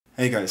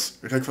Hey guys,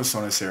 Xfer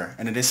Serum here,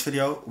 and in this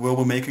video we'll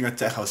be making a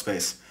tech house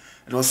bass.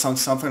 It will sound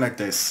something like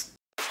this.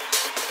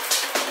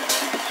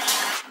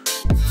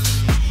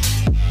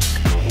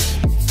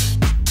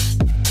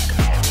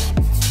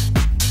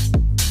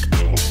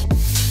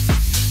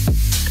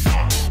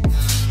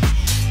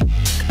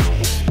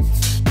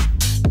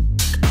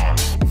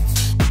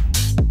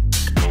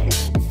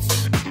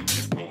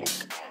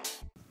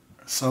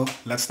 So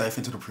let's dive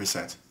into the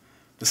preset.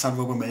 The sound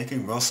we'll be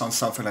making will sound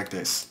something like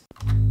this.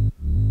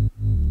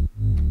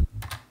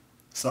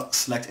 So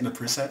select in the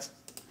preset.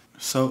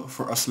 So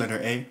for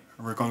oscillator A,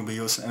 we're going to be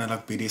using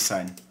analog BD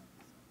sign.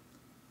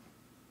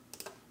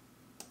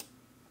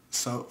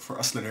 So for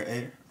oscillator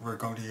A, we're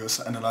going to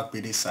use analog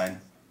BD sign.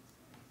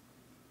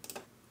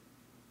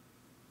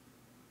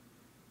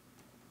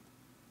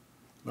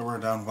 Lower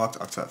down walked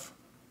octave.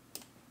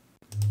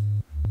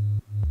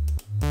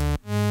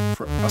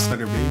 For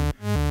oscillator B,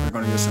 we're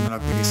going to use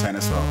analog BD sign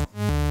as well.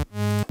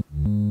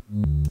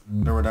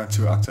 Lower down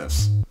 2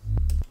 octaves.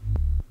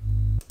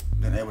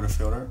 Then enable the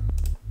filter,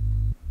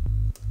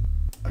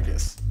 like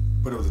this.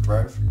 Put it with the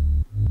drive,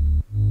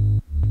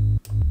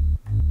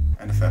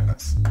 and the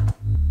fatness.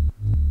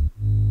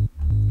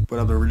 Put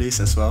up the release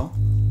as well.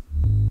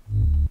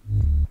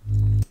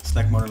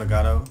 Select mono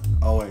legato,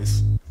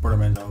 always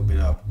portamento, beat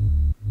up.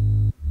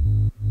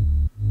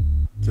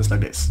 Just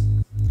like this.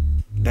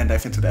 Then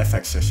dive into the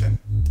effects session.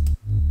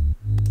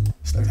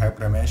 Select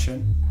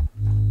hyperdimension,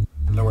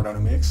 lower down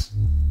the mix.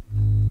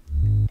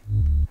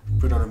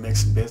 Put on the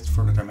mix bit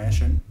for the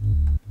dimension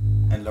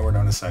and lower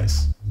down the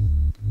size,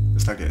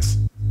 just like this.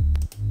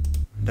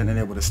 Then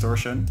enable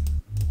distortion,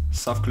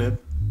 soft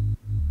clip,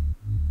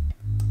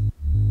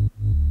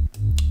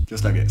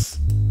 just like this.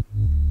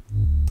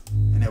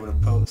 Enable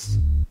the post,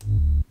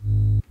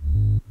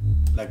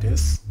 like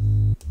this.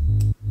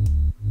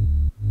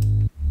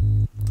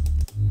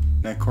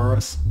 Then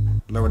chorus,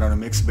 lower down the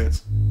mix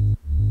bit,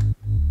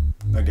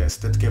 like this.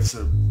 That gives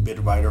a bit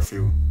wider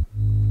view.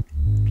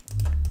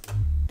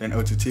 Then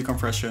O2T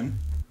compression,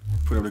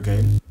 put up the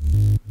gain.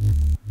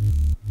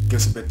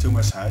 Gives a bit too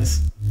much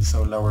highs,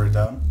 so lower it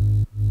down.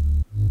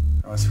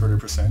 Now it's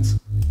 30%,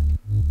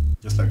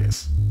 just like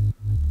this.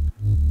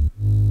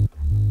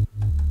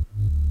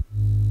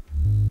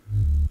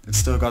 It's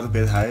still got a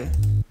bit high,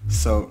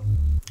 so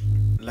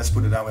let's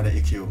put it down with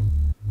the EQ.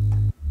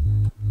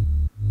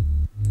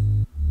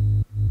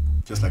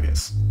 Just like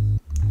this.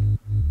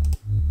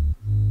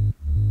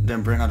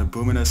 Then bring out the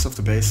boominess of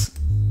the bass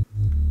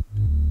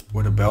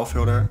with a bell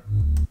filter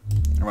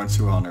around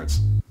 200.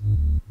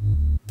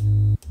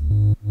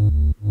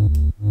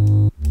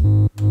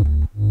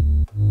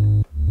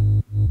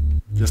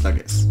 Just like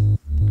this.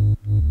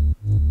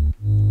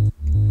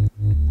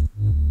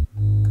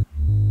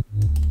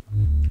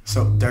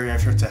 So there you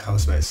have your tech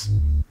house bass.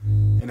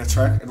 In the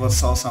track it will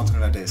sound something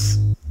like this.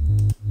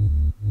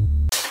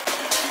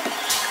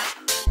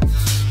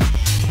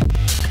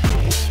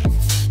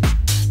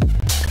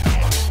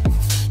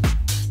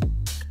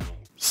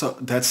 So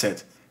that's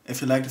it. If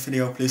you liked the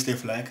video, please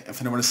leave a like.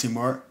 If you want to see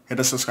more, hit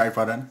the subscribe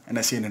button, and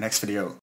I see you in the next video.